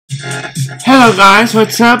Hello guys,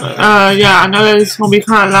 what's up? Yeah, I know that it's gonna be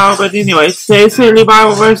kind of loud, but anyway, today's daily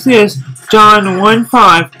Bible verse is John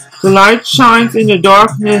 1:5. The light shines in the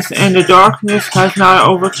darkness, and the darkness has not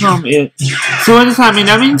overcome it. So what does that mean?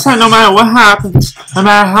 That means that no matter what happens, no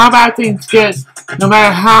matter how bad things get, no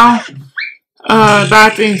matter how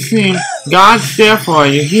bad things seem, God's there for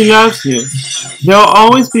you. He loves you. There'll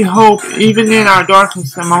always be hope, even in our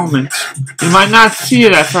darkest moments. You might not see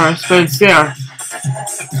it at first, but it's there.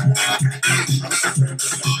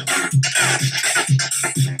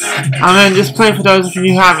 I'm going to just play for those of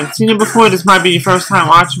you who haven't seen it before. This might be your first time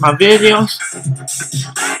watching my videos.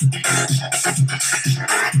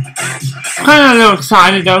 I'm kind of a little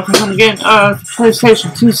excited though, because I'm getting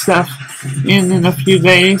PlayStation 2 stuff in a few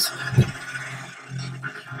days.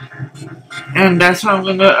 And that's what I'm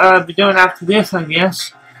going to be doing after this, I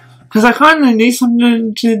guess. Because I kind of need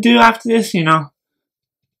something to do after this, you know.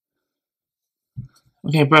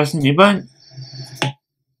 Okay, pressing the button.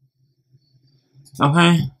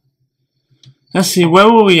 Okay. Let's see,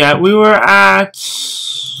 where were we at? We were at...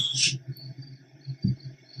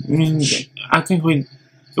 I think we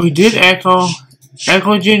did Echo.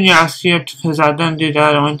 Echo Junior I skipped because I done did the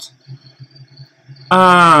other ones.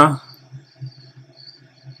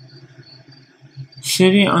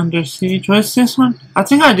 City Under Siege. What's this one? I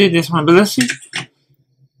think I did this one, but let's see.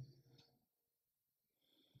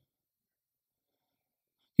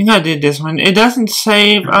 I think I did this one. It doesn't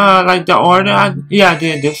save like the order. Yeah, I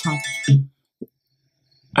did this one.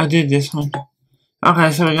 I did this one.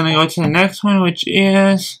 Okay, so we're gonna go to the next one, which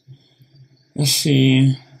is, let's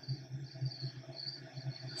see,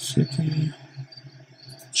 City.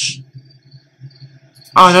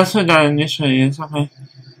 Oh, that's what that initially is. Okay.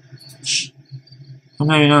 Or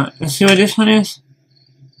maybe not. Let's see what this one is.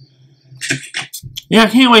 Yeah, I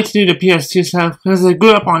can't wait to do the PS2 stuff because I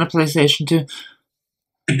grew up on the PlayStation 2.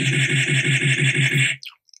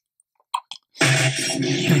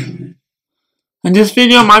 And this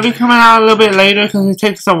video might be coming out a little bit later because it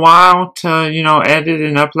takes a while to, you know, edit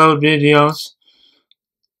and upload videos.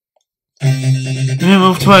 Let me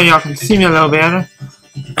move to where y'all can see me a little better.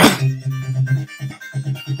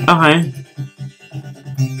 Okay.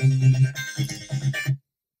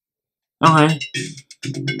 Okay.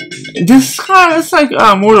 This kind of, it's like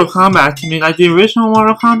Mortal Kombat to me, like the original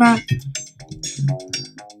Mortal Kombat.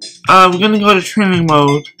 We're gonna go to training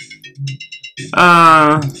mode.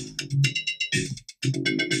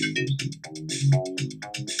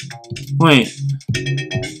 Wait.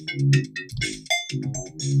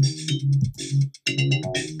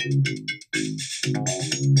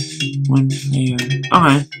 One player.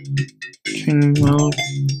 Okay. Training mode.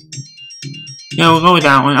 Yeah, we'll go with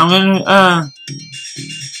that one. I'm gonna,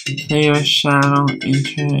 player shadow,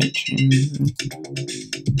 enter training mode.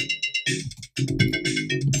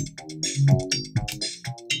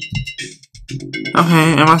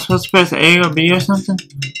 Okay, am I supposed to press A or B or something?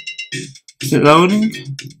 Is it loading?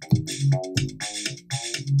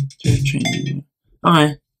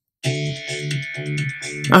 Okay.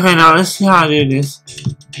 Okay, now let's see how I do this.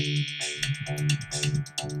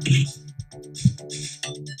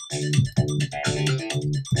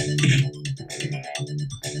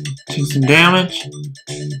 Take some damage.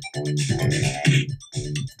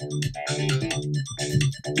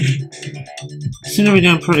 Seems to be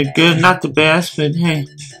doing pretty good. Not the best, but hey.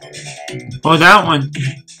 Oh, that one.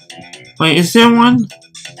 Wait, is there one?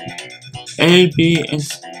 A, B, and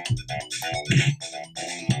C.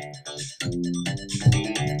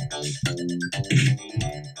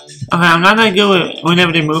 Okay, I'm not that good with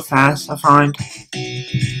whenever they move fast, I find.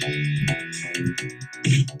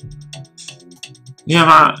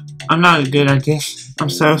 Yeah, I'm not good at this. I'm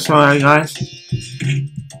so sorry, guys.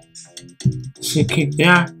 See, kick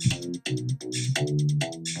there.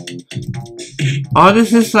 Oh,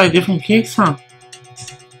 this is like different kicks, huh?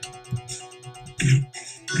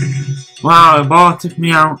 Wow, the ball took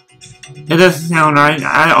me out. It doesn't sound right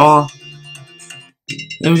at all.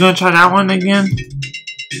 Are we gonna try that one again?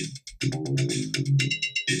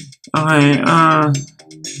 Okay,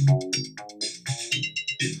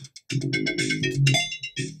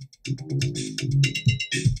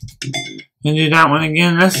 gonna do that one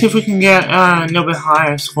again. Let's see if we can get a little bit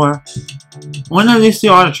higher score. I want to at least do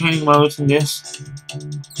all the training modes in this.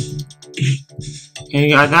 Okay,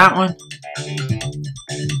 you got that one.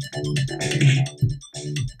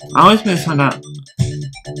 I always miss on that.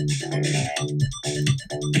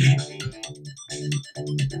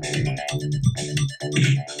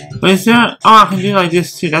 But is there? Oh, I can do like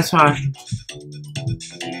this too. That's why.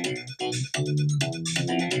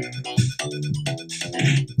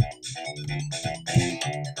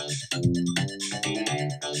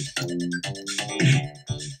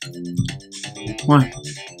 One.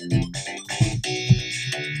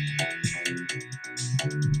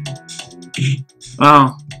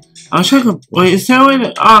 Oh. I wish I could. Wait, is there a way to.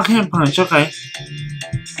 Oh, I can't punch. Okay.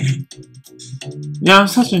 Yeah, I'm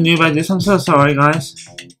such a noob at this. I'm so sorry, guys.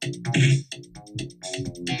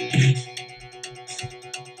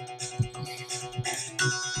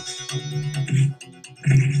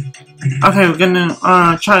 Okay, we're gonna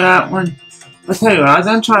try that one. Let's tell you what, I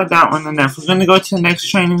done tried that one enough. We're gonna go to the next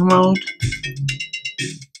training mode.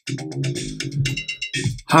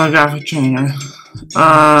 Holographic trainer.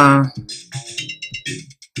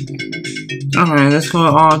 Okay, let's go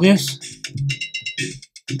with all this.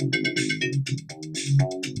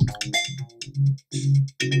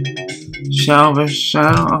 Shell versus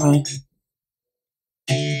shadow, okay.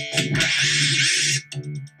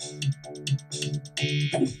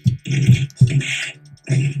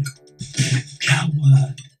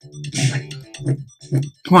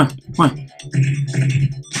 Come on, come on.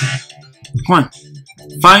 Come on.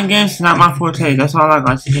 Fighting games is not my forte, that's all I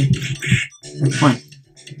got to do. Come on.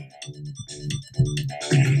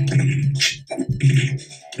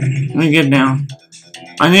 Let me get down.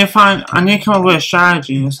 I need to come up with a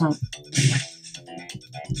strategy or something.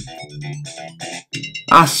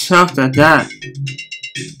 I sucked at that.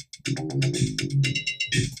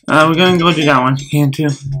 We're gonna go do that one again too.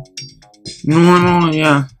 Normal,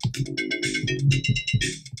 yeah.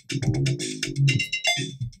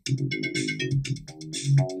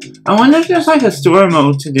 I wonder if there's like a story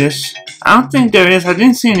mode to this. I don't think there is. I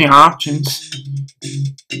didn't see any options.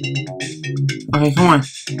 Okay, come on.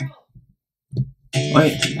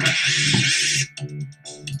 Wait.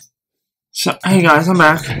 So, hey guys, I'm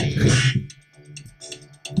back.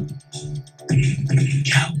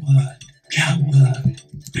 Coward.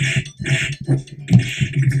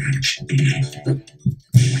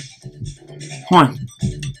 Come on.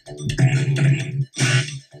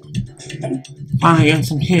 Finally getting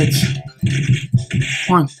some hits.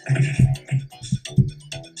 Come on.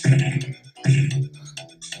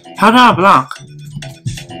 How do I block?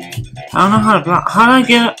 I don't know how to block. How do I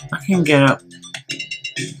get up? I can't get up.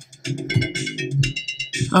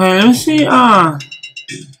 Okay, let me see,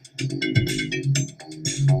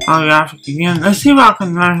 holographic again. Let's see if I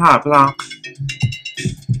can learn how to block.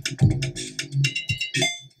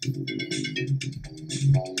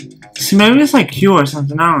 See, maybe it's like Q or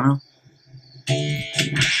something, I don't know.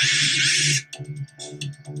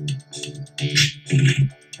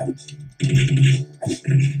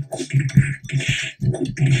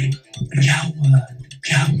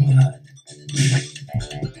 Coward.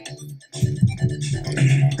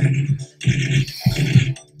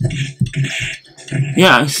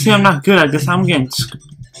 Yeah, see, I'm not good at this. I'm getting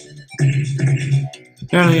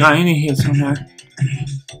barely got any hits on there.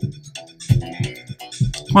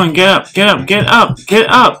 Come on, get up.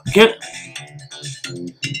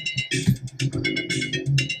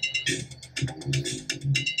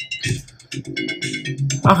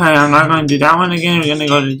 Okay, I'm not going to do that one again. We're going to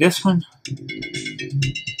go to this one.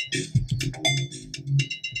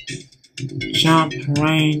 Jump,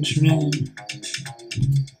 range, man.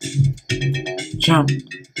 Jump.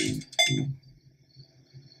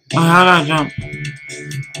 Oh, how do I jump?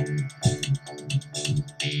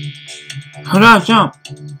 How do I jump?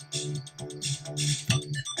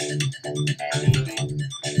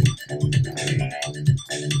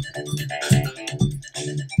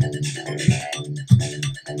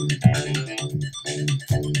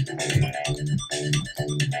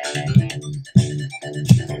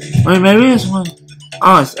 Wait, maybe it's one.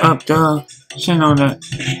 Oh, it's up, duh. Should know that.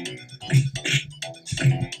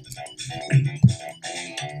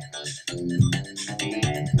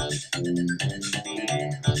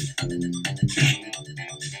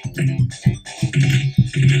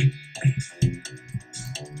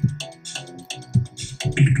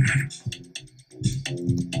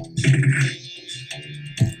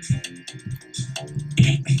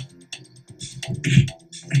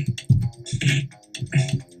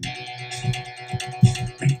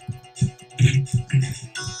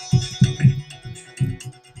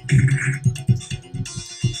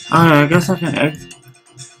 Alright, I guess I can exit.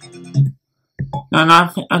 No,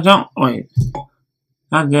 I don't. Wait.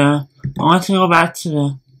 Not there. I want to go back to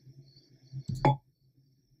the.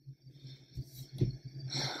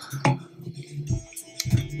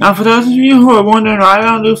 Now, for those of you who are wondering why I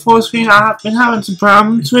don't do full screen, I have been having some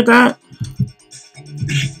problems with that.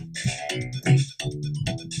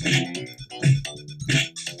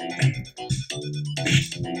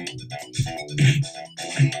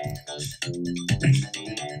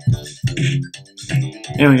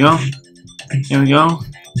 There we go. There we go.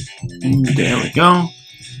 And there we go.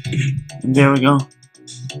 And there we go.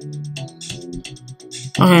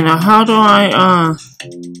 Okay, now how do I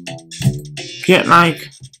get like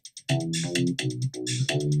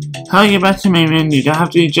how do I get back to my menu? Do I have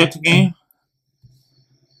to eject the game?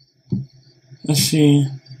 Let's see.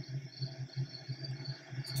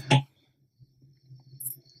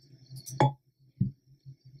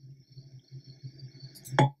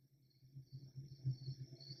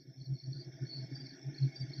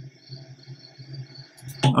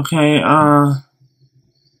 Okay,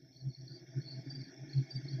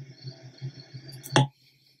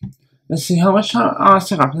 let's see how much time. Oh, I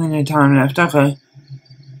still got plenty of time left. Okay.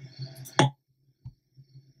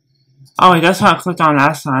 Oh, wait, that's what I clicked on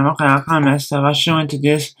last time. Okay, I kind of messed up. I should went to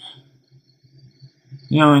this.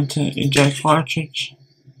 You know, into eject cartridge.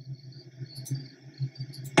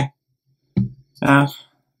 Back.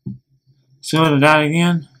 Let's go to that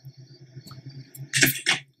again.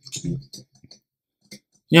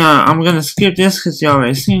 Yeah, I'm gonna skip this because you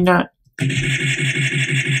already seen that.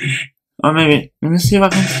 Or maybe, let me see if I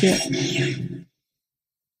can skip.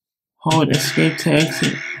 Hold escape to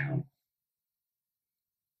exit.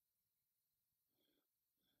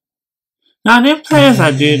 Now, I didn't play as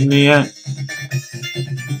I did yet.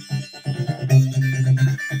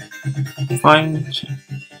 Final check.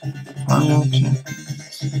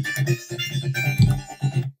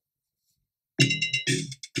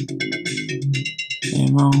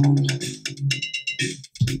 Game mode.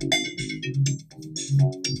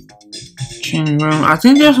 Training room. I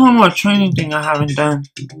think there's one more training thing I haven't done.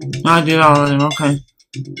 No, I did all of them. Okay.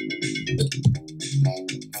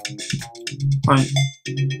 Right.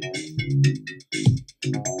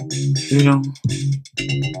 Freedom.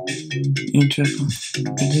 Enter.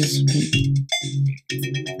 Participate.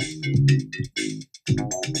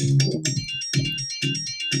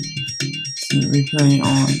 Replay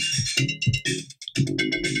on.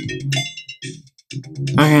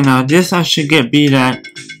 Okay, now this I should get beat at.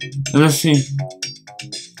 Let's see.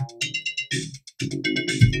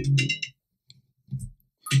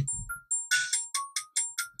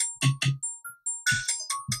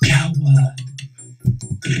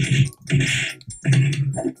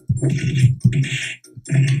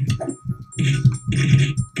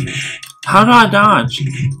 How do I dodge?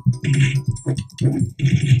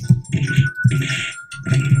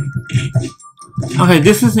 Okay,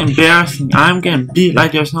 this is embarrassing. I'm getting beat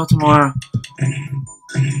like there's no tomorrow.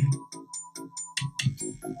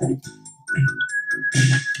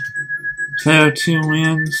 Player 2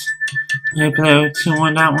 wins. Okay, player 2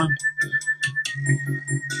 won that one.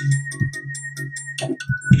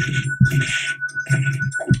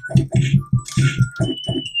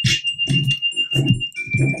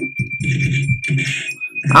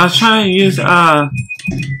 I was trying to use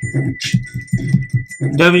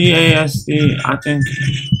WASD, I think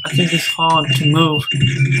it's called, to move.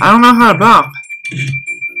 I don't know how to block.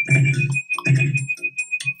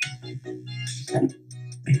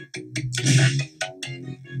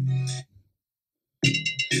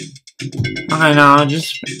 Okay, now I'll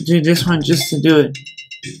just do this one just to do it.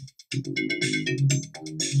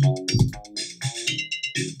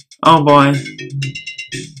 Oh boy.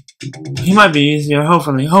 He might be easier,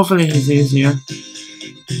 hopefully. Hopefully he's easier.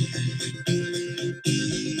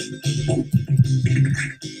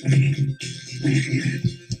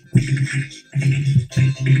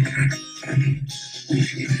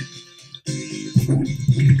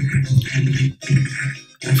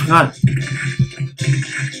 I forgot.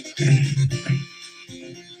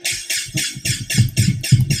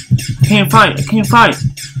 I can't fight. I can't fight.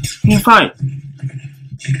 I can't fight.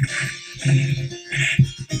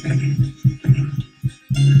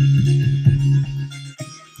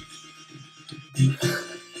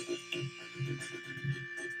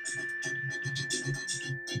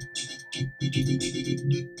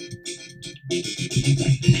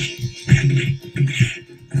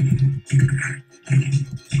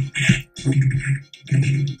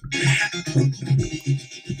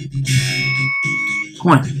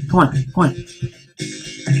 Come on, come on, come on.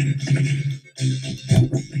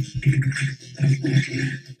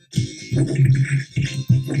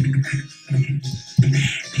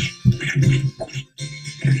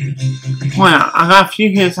 Come on, I got a few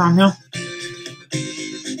hits on him.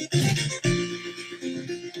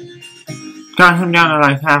 Got him down to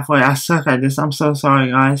like halfway. I suck at this. I'm so sorry,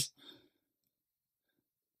 guys.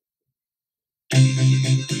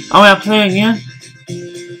 Oh, I play again?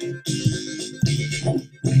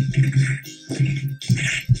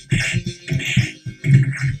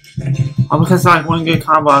 Oh, because like one good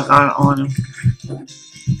combo I got on him.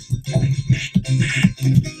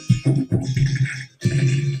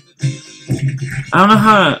 I don't know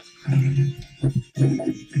how to.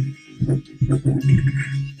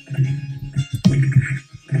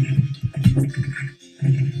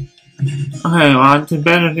 Okay, well, I did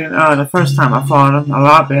better than the first time I fought him. A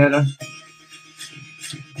lot better.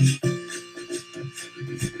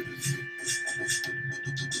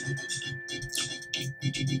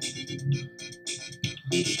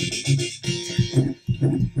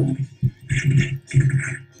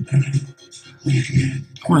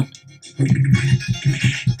 Come on.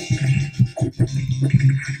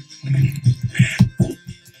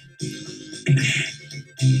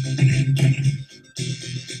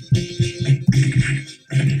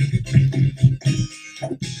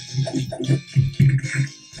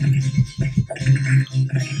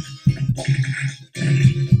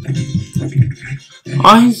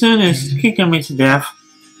 All he's doing is kicking me to death.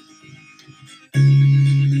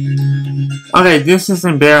 Okay, this is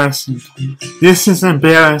embarrassing. This is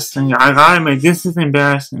embarrassing. I gotta admit, this is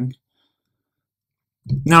embarrassing.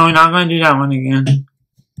 No, we're not gonna do that one again.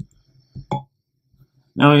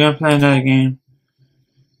 No, we're gonna play another game.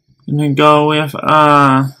 I'm gonna go with, hold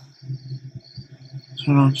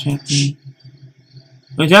on, check me.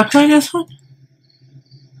 Wait, did I play this one?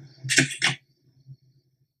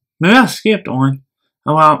 Maybe I skipped one.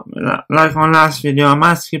 Oh, well, like on last video, I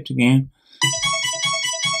might skip the game.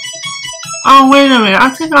 Oh, wait a minute. I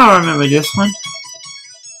think I remember this one.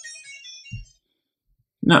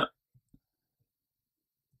 No.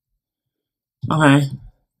 Okay.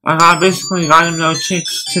 I basically got him no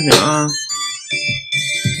chicks to the,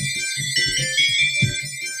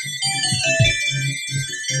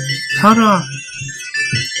 How do I...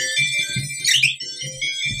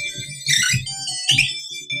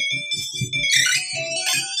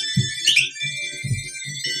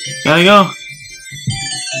 Gotta go.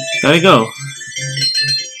 Gotta go.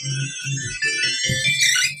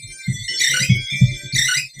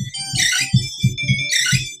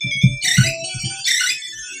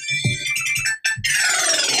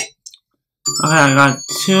 Okay, I got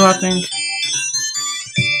two, I think.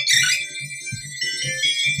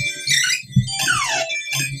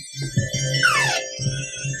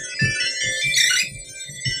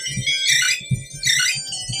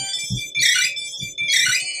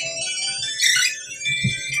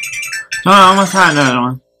 Oh, I almost had another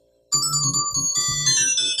one.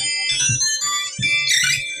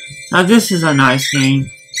 Now this is a nice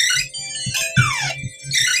game.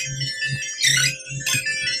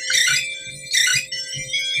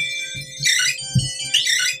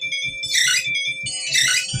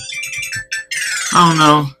 Oh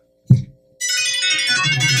no.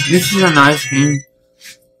 This is a nice game.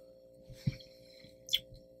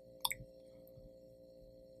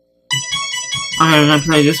 Okay, we're gonna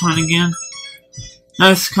play this one again.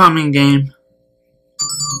 Nice calming game.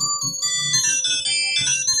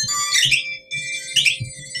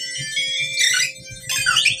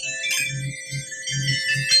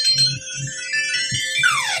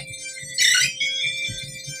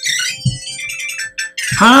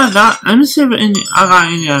 How did I got? Let me see if I got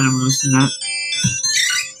any other moves than that.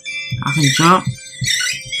 I can jump.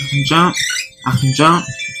 I can jump. I can jump.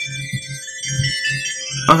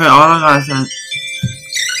 Okay, all I got is that.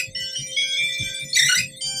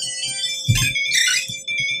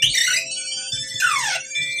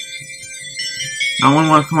 Now one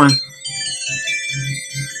more, come on.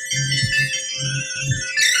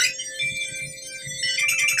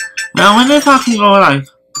 Now I wonder if I can go like,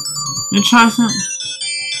 let me try something.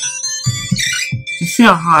 Let's see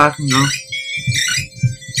how high I can go.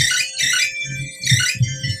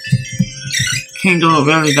 Can't go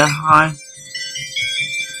really that high.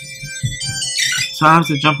 So I have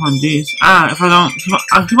to jump on these. If I don't,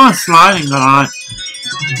 I keep on sliding a lot.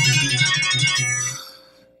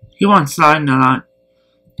 Keep on sliding a lot.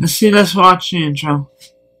 Let's see, let's watch the intro.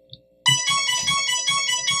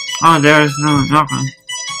 Oh, there's no, nothing.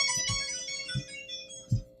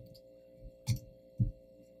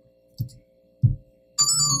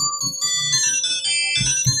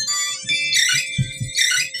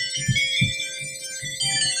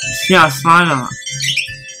 See, I slide a lot.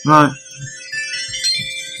 Right.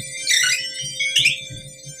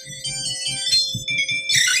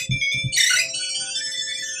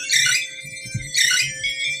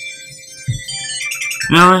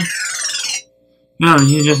 Really? Really,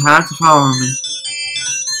 you just had to follow me.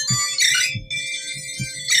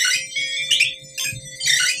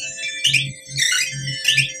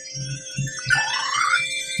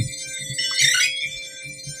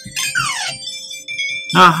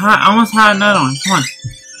 No, I almost had another one. Come on.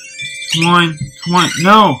 Come on. Come on.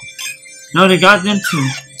 No. No, they got them two.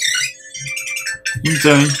 I'm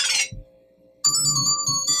sorry.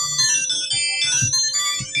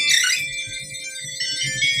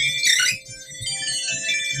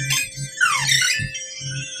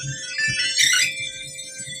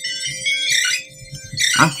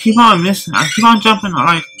 keep on missing. I keep on jumping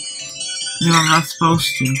like, you know, I'm not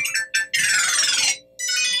supposed to.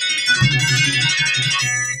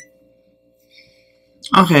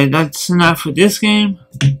 Okay, that's enough for this game.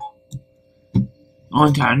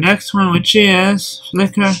 On to our next one, which is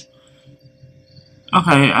Flicker.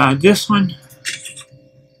 Okay, this one.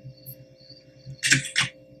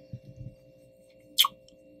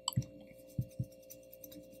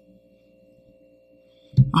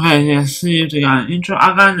 Okay, let's see if they got an intro.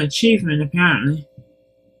 I got an achievement apparently.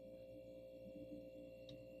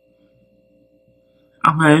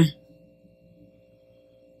 Okay.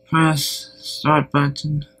 Press start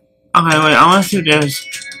button. Okay, wait, I want to see if there's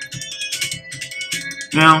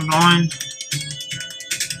round one.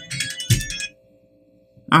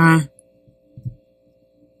 Okay.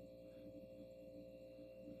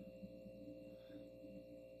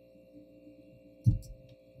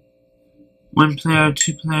 One player,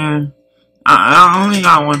 two player. I only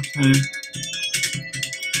got one player.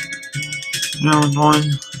 Round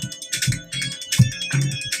one.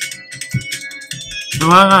 So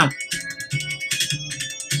what I got?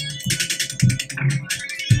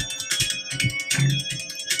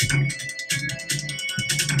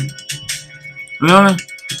 Really?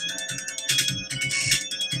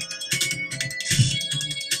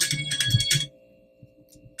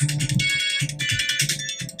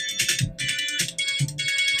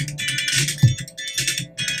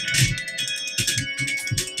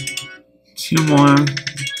 Two more.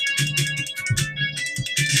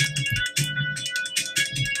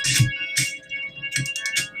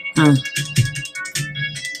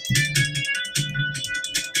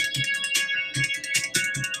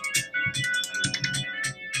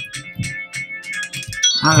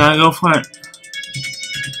 I gotta go for it.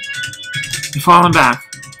 You're falling back.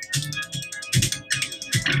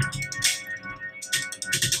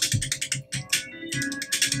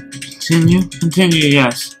 Continue? Continue,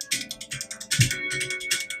 yes.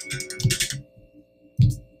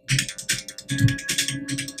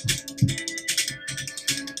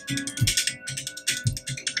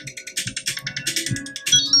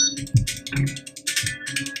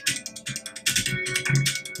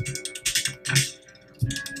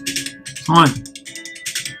 Come on.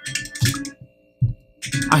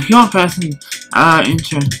 I keep on pressing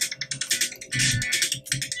enter.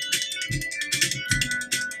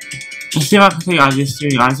 Let's see if I can take out these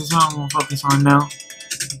three guys. That's what I'm gonna focus on now.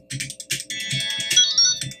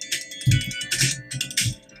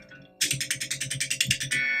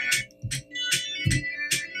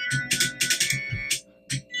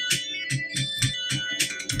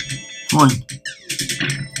 Come on.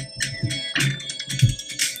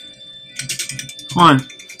 Come on.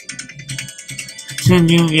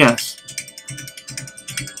 Continue, yes.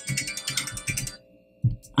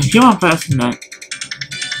 I keep on pressing that.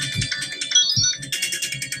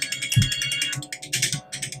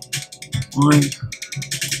 One.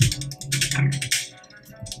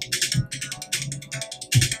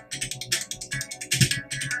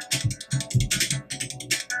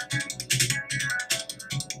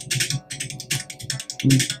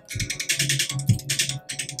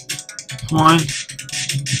 One.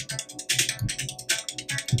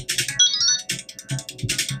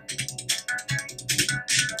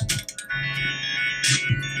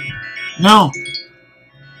 No.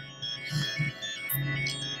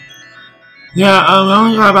 Yeah, we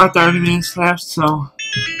only got about 30 minutes left, so.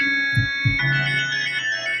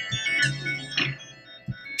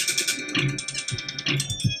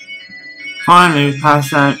 Finally, we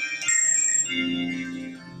passed that.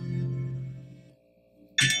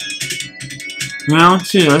 Round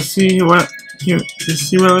two. Let's see where let's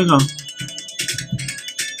see where we go.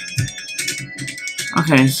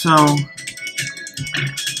 Okay, so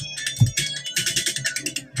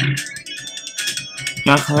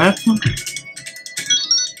gotta collect him.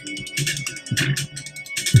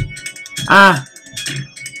 Ah.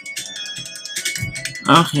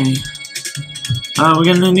 Okay. We're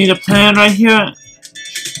gonna need a plan right here.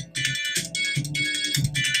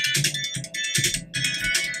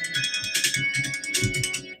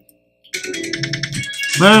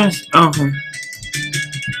 Where's okay?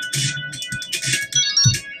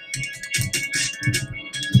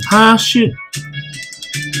 Ah, shoot!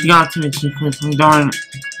 He got to me too quickly. Darn it!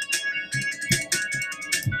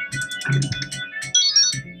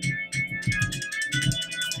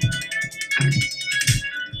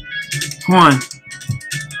 Come on.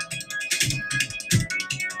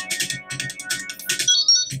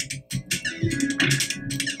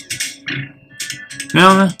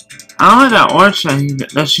 Really? I don't like that orange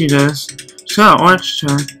that she does. She's got an orange to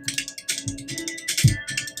her.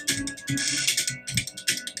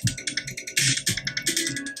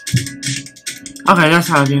 Okay, that's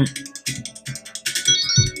how I do it.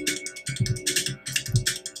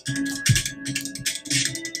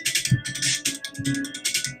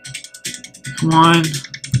 Come on.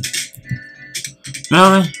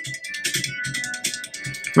 Really?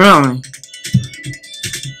 Really?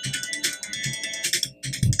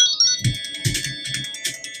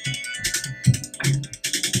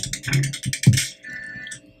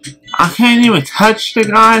 I can't even touch the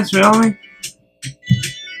guys, really?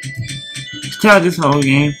 Tell this whole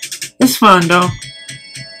game. It's fun though.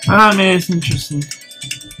 I gotta admit it's interesting.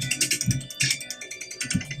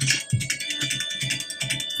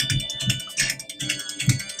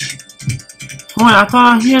 Oh wait, I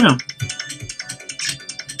thought I hit him.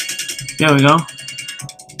 There we go.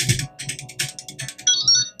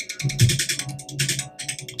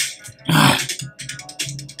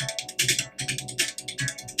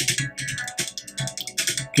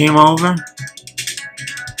 Game over.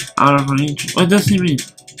 Out of range. What does he mean?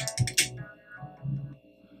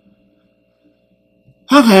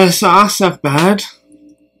 Okay, so I suck bad.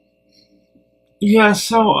 Yeah,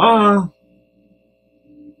 so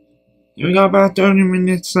we got about 30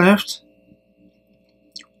 minutes left.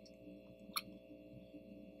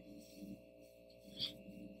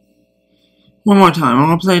 One more time. I'm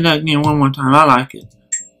gonna play that game one more time. I like it.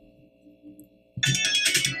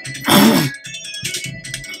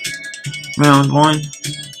 Round one.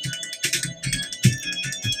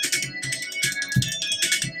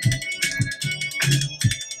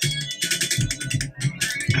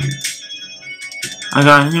 I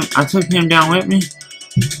got him. I took him down with me.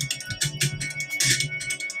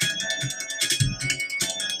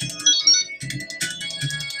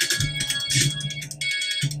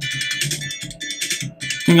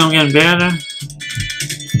 Think I'm getting better.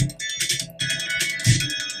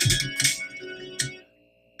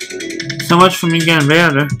 So much for me getting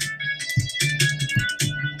better.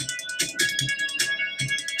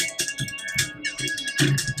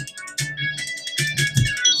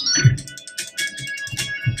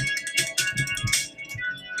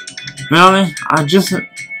 Really? I just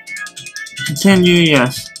continue,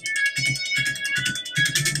 yes.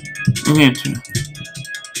 And enter.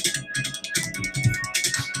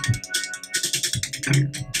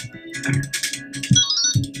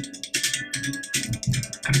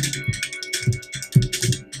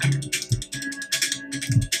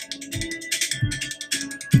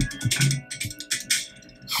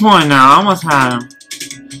 Come on now, I almost had him.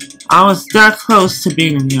 I was that close to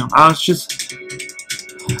beating him. I was just...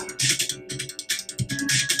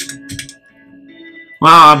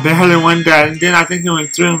 Wow, I barely won that, and then I think he went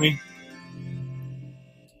through me.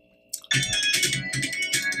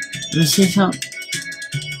 You see something?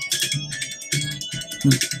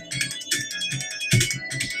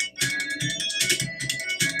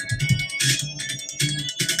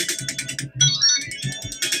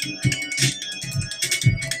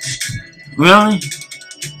 Really?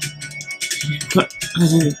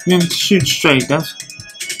 Because he didn't shoot straight, that's...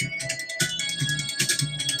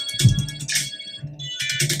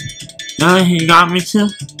 Really? He got me too?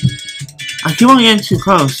 I keep on getting too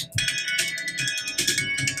close.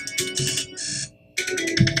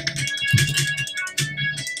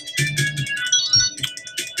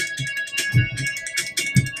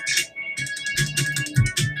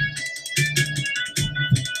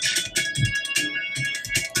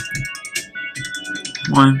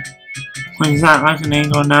 One. What is that, like an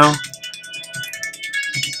angle now?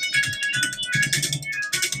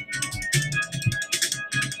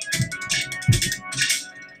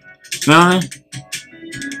 Really?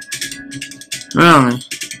 Really?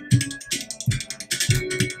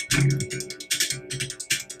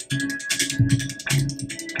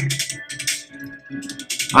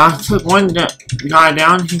 I took one guy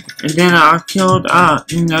down, and then I killed,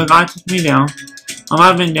 and the guy took me down. I might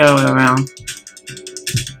have been the other way around.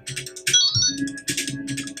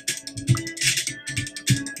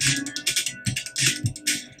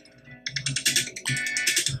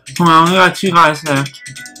 Come on, we got 2 guys left.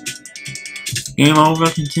 Game over,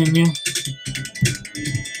 continue.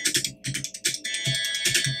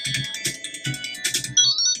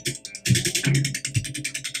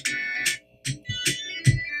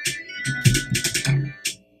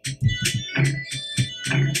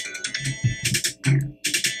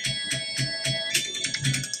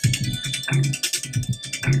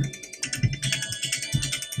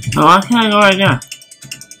 Oh, why can't I go right there?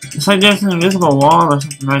 It's like there's an invisible wall or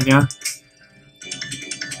something right there.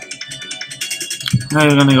 Now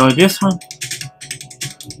you're gonna go with this one. I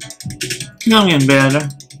think I'm getting better.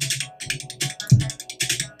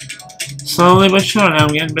 Slowly but surely I'm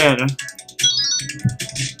getting better.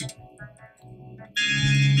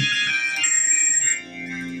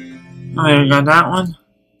 Okay, we got that one.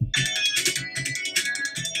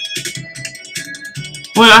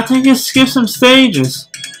 Wait, I think it skipped some stages.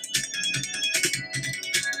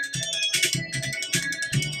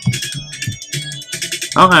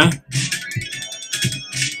 Okay.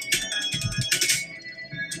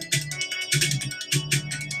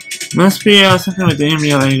 Must be something with the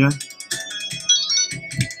emulator.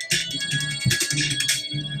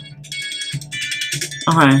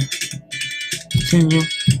 Okay. Continue.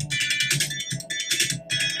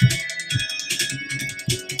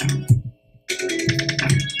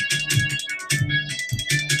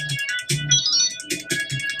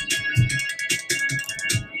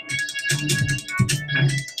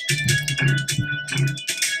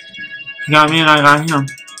 He got me and I got him.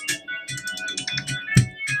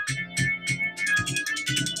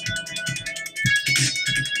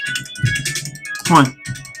 Come on.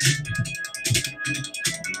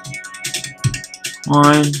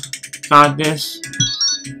 One. Got this.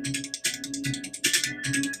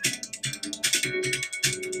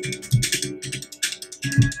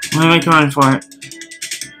 I'm gonna make a run for it.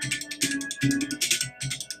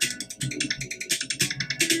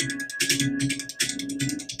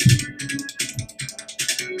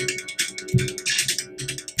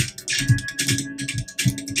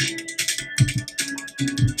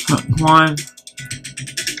 Come on.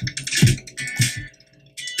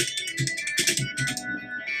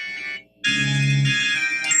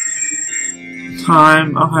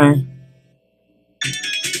 Time. Okay.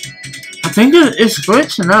 I think it's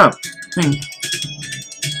glitching up. I think.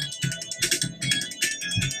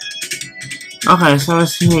 Okay, so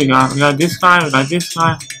let's see who we got. We got this guy. We got this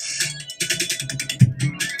guy.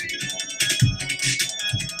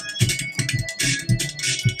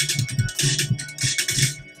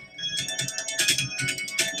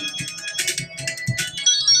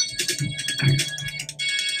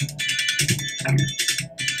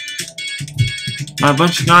 A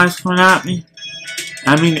bunch of guys coming at me.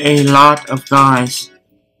 I mean, a lot of guys.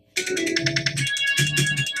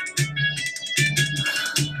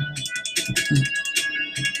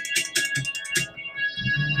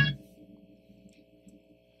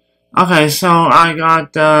 Okay, so I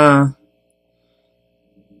got,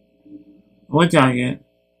 what did I get?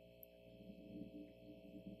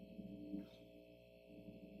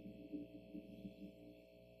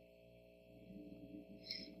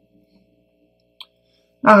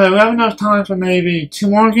 Okay, we have enough time for maybe 2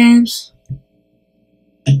 more games.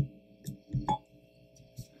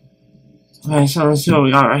 Okay, so let's see what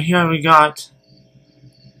we got right here. We got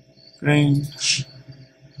Green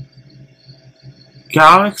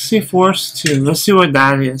Galaxy Force 2. Let's see what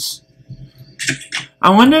that is.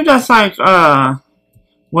 I wonder if that's like,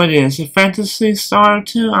 what is it? Fantasy Star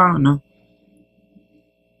 2? I don't know.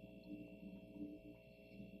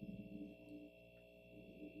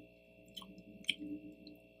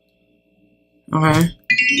 Okay.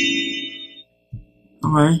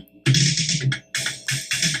 Okay.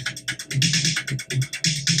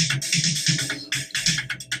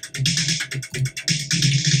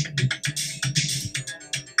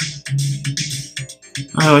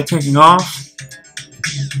 Okay, we're taking off.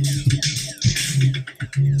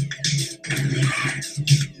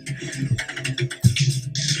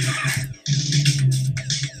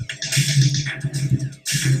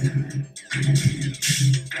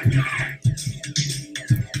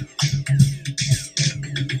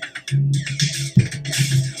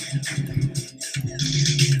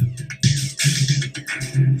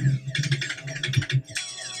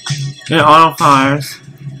 It auto fires.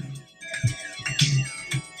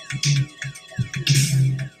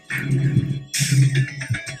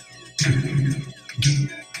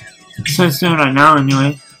 So it's doing right now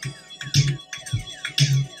anyway.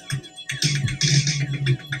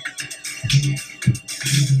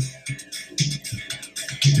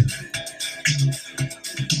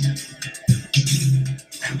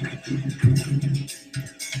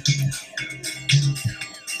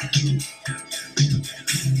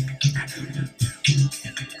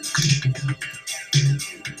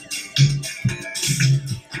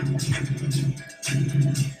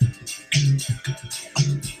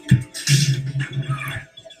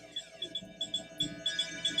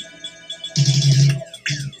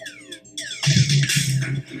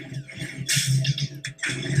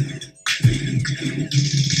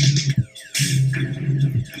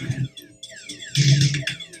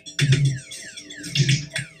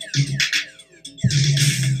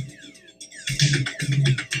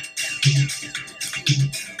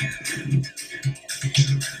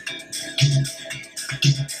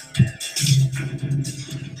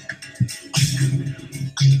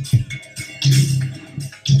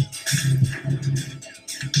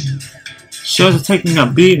 Shows are taking a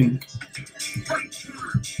beating.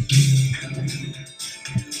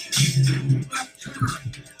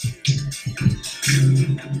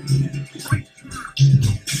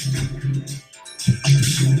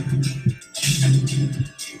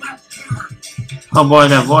 Oh boy,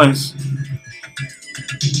 that voice.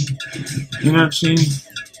 You know, see?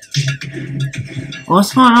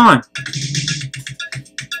 What's going on?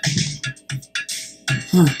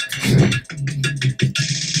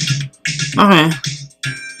 Okay.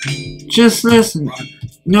 Just listen.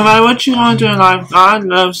 No matter what you want to do in life, God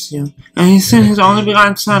loves you. And He sent His only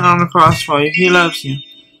begotten Son on the cross for you. He loves you.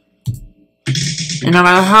 And no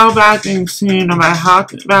matter how bad things seem, no matter how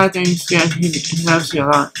bad things get, He loves you a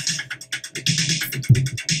lot.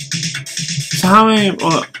 So how many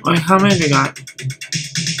they got?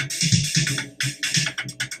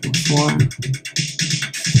 4.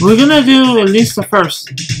 We're gonna do at least the first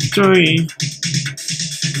 3.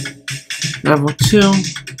 Level 2.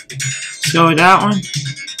 Let's go with that one.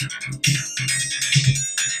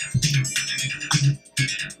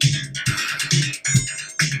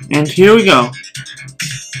 And here we go.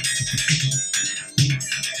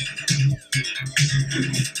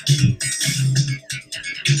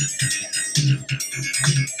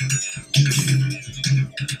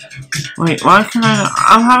 Wait, why can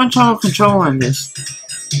I'm having trouble controlling this.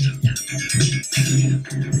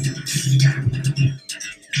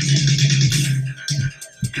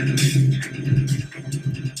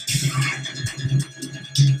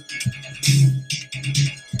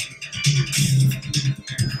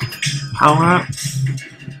 Power up.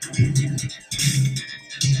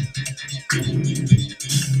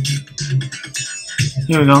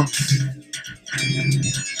 Here we go.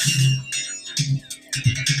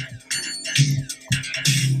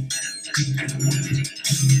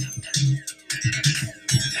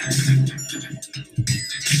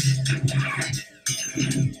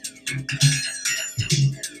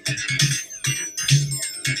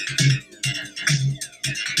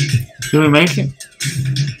 Do we make it?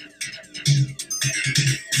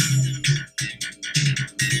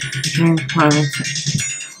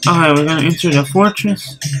 Okay, we're gonna enter the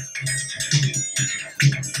fortress.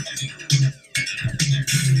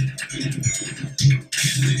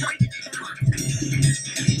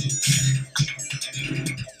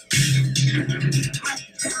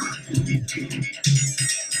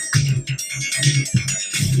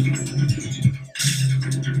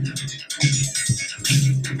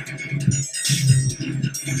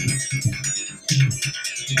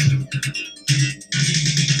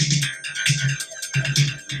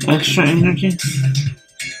 Extra energy.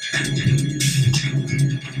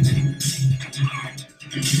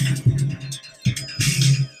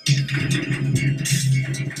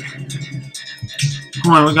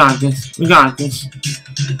 Come on, we got this. We got this.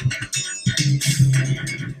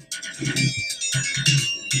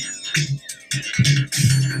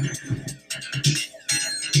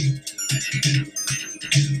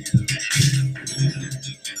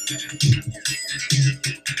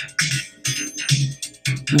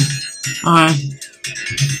 Alright.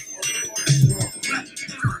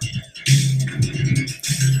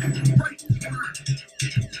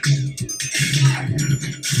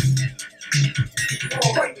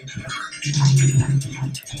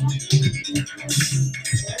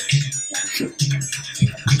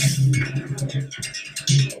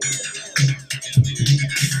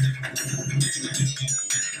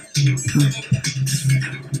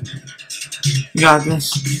 You got this.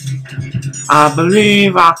 I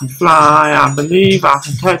believe I can fly. I believe I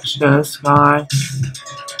can touch the sky.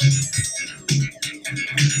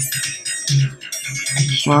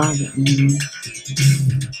 Try it.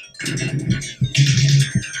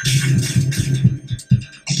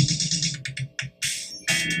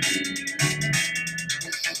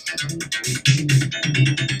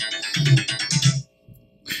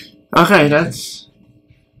 Okay, that's.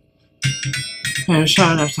 Okay, there's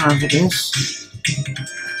not enough time for this.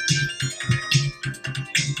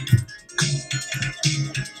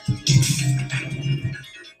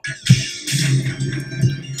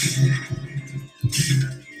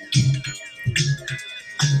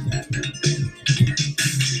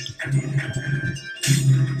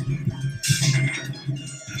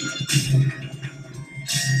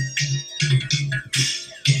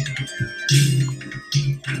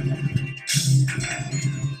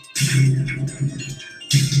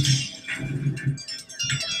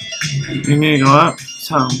 You need to go up,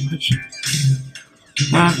 so push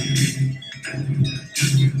that.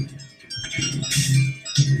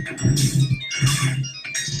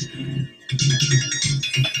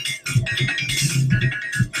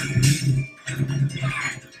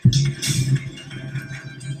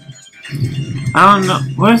 I don't know.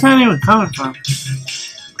 Where's that even coming from?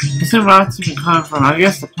 Where's the rocks even coming from? I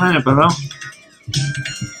guess the planet below.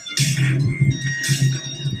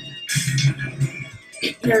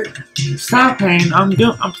 Stop playing. I'm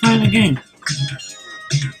playing a game.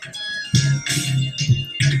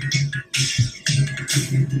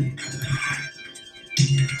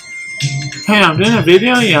 Hey, I'm doing a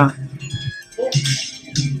video, yeah.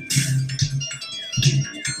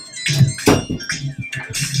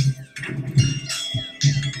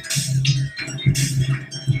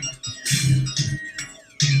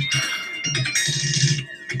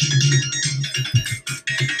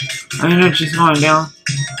 I know she's going down.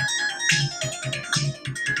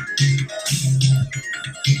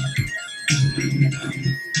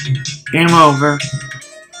 Game over.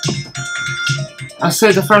 I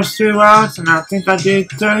said the first 3 rounds, and I think I did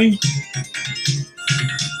 3.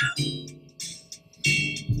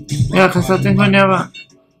 Yeah, because I think whenever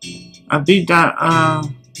I beat that,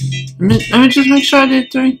 let me just make sure I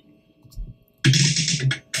did 3.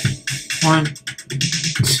 1,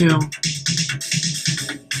 2,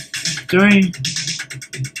 3.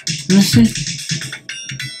 Let's see.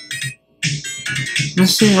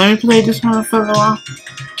 Let's see. Let me play this one for a little while.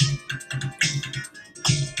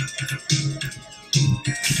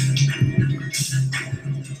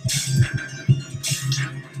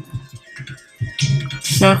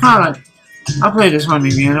 So I kinda like, I'll play this one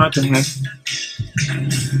again, what the heck.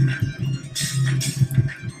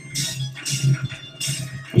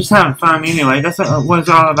 Just having fun anyway, that's what it's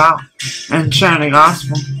all about. And sharing the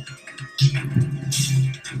gospel.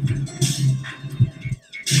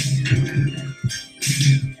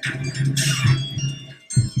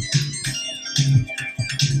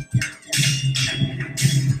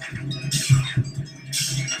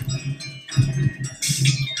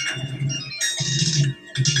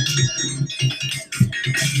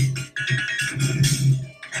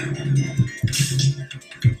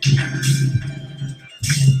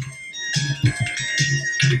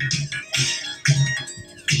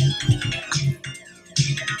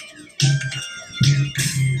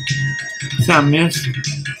 See, I missed.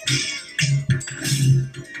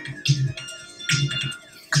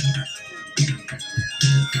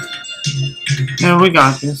 Yeah, we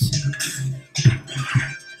got this.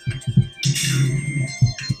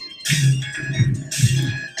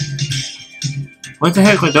 What the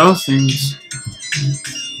heck were those things?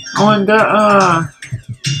 Oh, and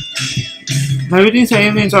maybe these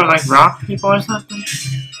aliens are like rock people or something?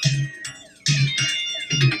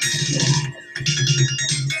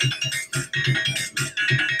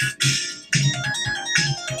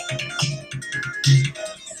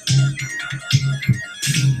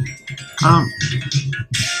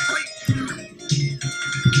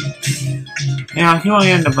 Yeah, he won't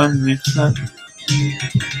get the button mixed up.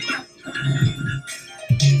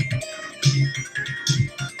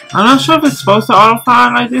 I'm not sure if it's supposed to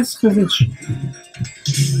auto-fire like this, because it's...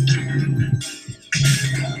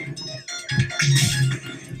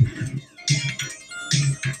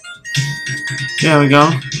 There we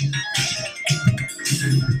go.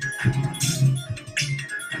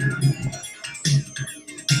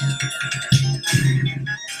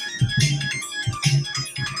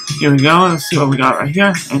 Here we go, let's see what we got right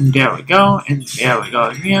here. And there we go, and there we go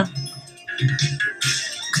again.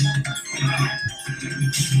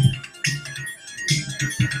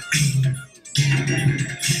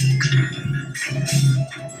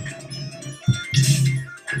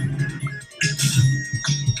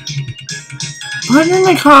 Put in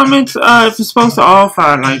the comments if it's supposed to all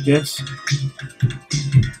fire like this.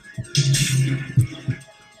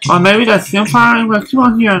 Or maybe that's them firing, but keep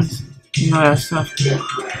on hearing, you know, that stuff.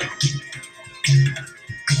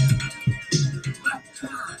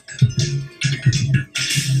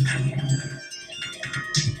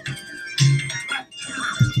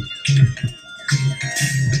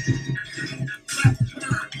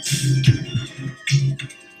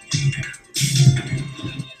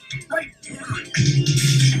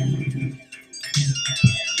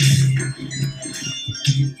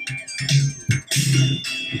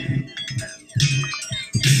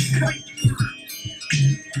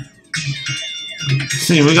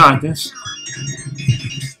 See, we got this.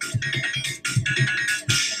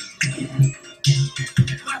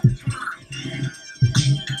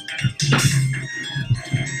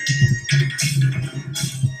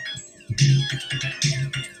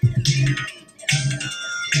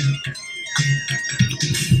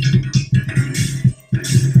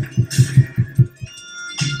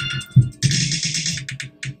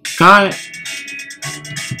 Got it.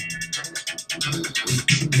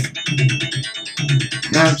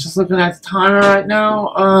 I'm just looking at the timer right now.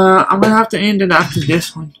 I'm gonna have to end it after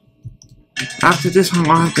this one. After this one,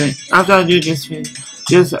 I'll have to, after I do this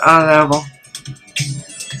level.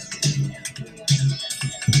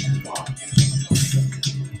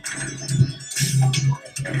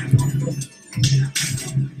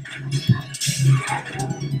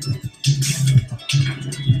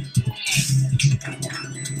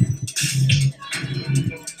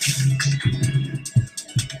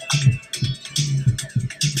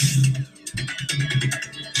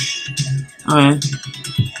 Okay.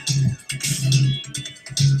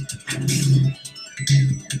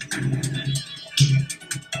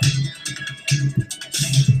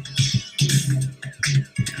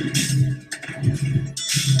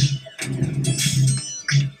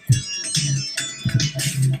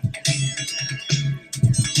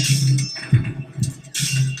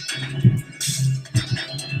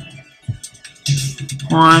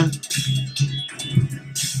 One.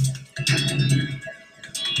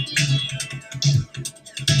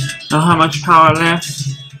 Don't have much power left.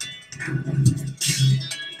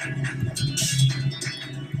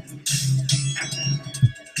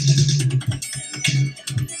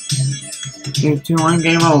 Three, two, one,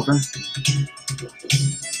 game over.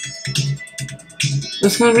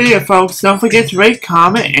 That's gonna be it, folks. Don't forget to rate,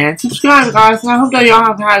 comment, and subscribe, guys. And I hope that y'all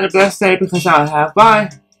have had a blessed day because I have. Bye.